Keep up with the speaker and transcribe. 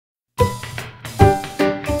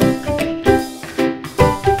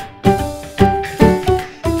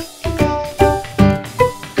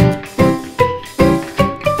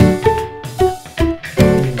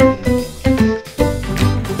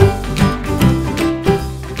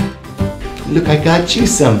Look, I got you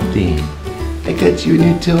something. I got you a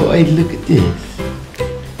new toy. Look at this.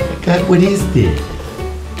 What is this?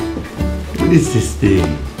 What is this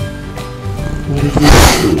thing? What does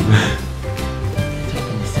this do?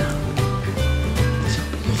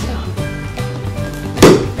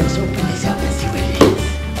 Let's open this up and see what it is.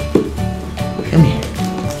 Come here.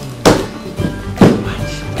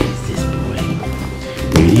 Watch. What is this, boy?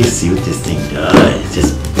 Wait till you see what this thing does.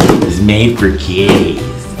 It's made for kitties.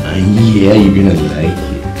 Yeah, you're gonna like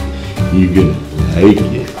it. You're gonna like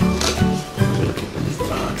it.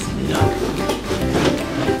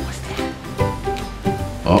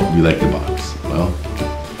 Oh, you like the box. Well.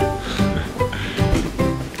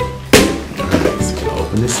 Alright, so we'll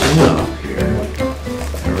open this thing up here.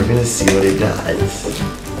 And we're gonna see what it does.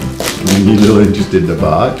 You a little interested in the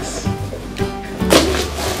box?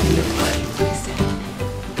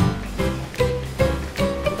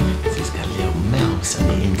 So it's got a little mouse on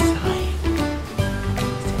the inside.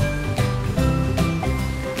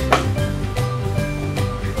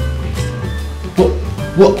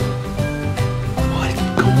 Whoa!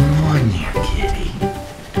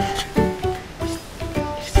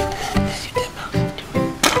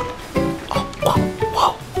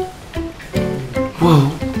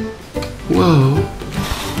 Whoa.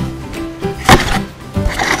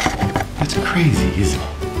 That's crazy, isn't it?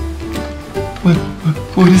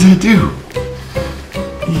 What does that do?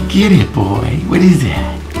 You get it, boy. What is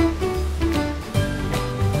that?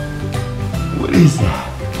 What is that?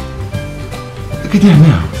 Look at that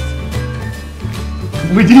mouse.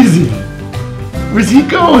 What is it? Where's he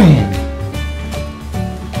going?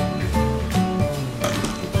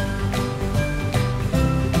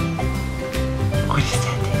 What is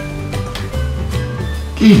that thing?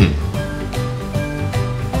 Get it.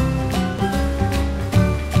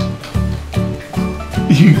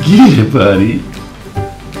 You get it, buddy.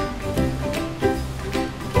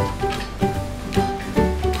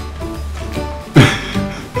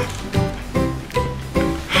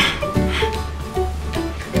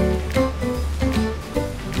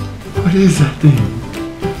 What is that thing?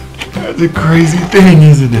 That's a crazy thing,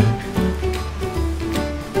 isn't it?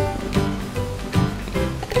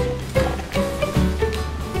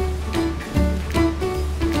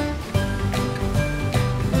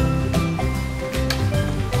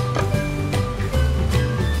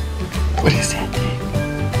 What is that thing?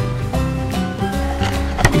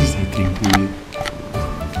 What is that thing, Tuli?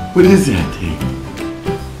 What is that thing?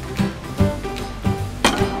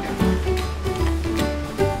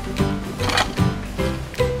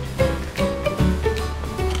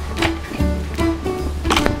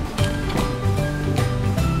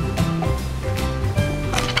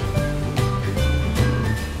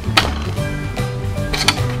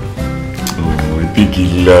 Oh, I think he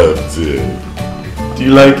loves it. Do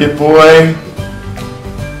you like it, boy?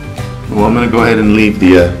 Well, I'm gonna go ahead and leave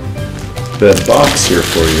the box here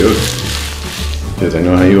for you, because I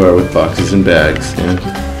know how you are with boxes and bags. Yeah.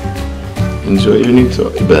 Enjoy your new toy,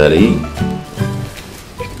 buddy.